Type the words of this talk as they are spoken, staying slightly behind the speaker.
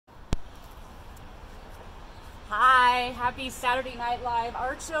Hi, happy Saturday Night Live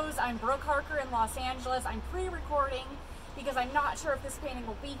art shows. I'm Brooke Harker in Los Angeles. I'm pre-recording because I'm not sure if this painting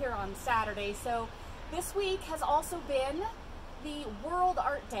will be here on Saturday. So this week has also been the World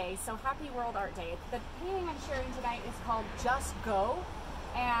Art Day, so happy World Art Day. The painting I'm sharing tonight is called Just Go,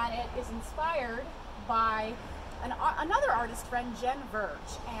 and it is inspired by another artist friend, Jen Verge,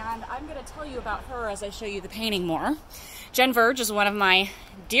 and I'm going to tell you about her as I show you the painting more. Jen Verge is one of my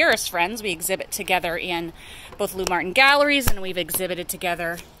dearest friends. We exhibit together in both Lou Martin galleries, and we've exhibited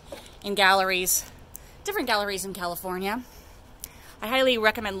together in galleries, different galleries in California. I highly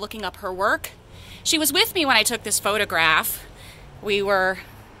recommend looking up her work. She was with me when I took this photograph. We were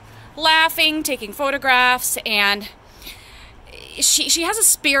laughing, taking photographs, and she has a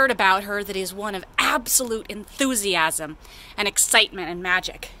spirit about her that is one of absolute enthusiasm and excitement and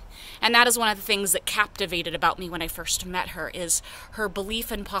magic. And that is one of the things that captivated about me when I first met her, is her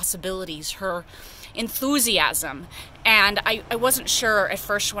belief in possibilities, her enthusiasm. And I wasn't sure at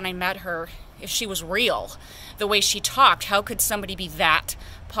first when I met her if she was real. The way she talked, how could somebody be that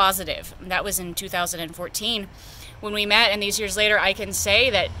positive? And that was in 2014 when we met, and these years later I can say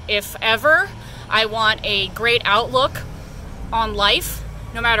that if ever I want a great outlook on life,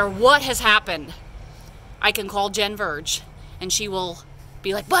 no matter what has happened, I can call Jen Verge and she will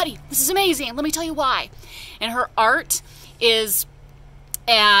be like, buddy, this is amazing, let me tell you why. And her art is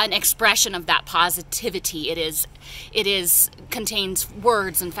an expression of that positivity. It contains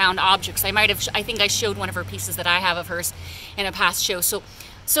words and found objects. I think I showed one of her pieces that I have of hers in a past show.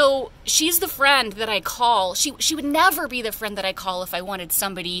 So she's the friend that I call. She would never be the friend that I call if I wanted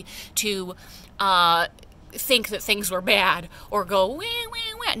somebody to think that things were bad or go wah,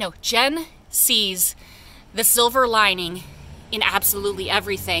 wah, wah. No, Jen sees the silver lining in absolutely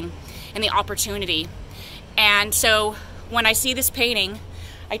everything and the opportunity. And so when I see this painting,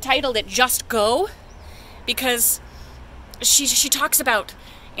 I titled it Just Go, because she talks about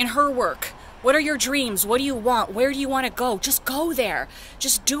in her work, what are your dreams? What do you want? Where do you want to go? Just go there.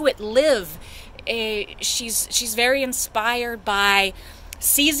 Just do it. Live. She's very inspired by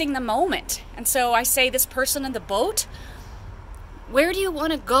seizing the moment. And so I say, this person in the boat, where do you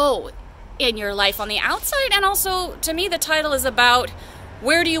want to go in your life on the outside? And also, to me, the title is about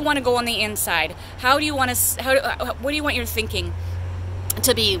where do you want to go on the inside? How do you want to? What do you want your thinking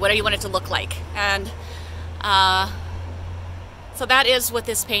to be? What do you want it to look like? And so that is what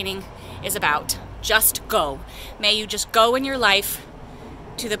this painting is about. Just go. May you just go in your life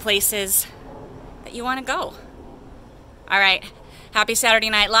to the places that you want to go. All right. Happy Saturday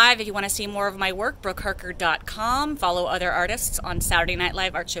Night Live. If you want to see more of my work, brookeharker.com. Follow other artists on Saturday Night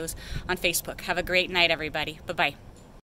Live art shows on Facebook. Have a great night, everybody. Bye-bye.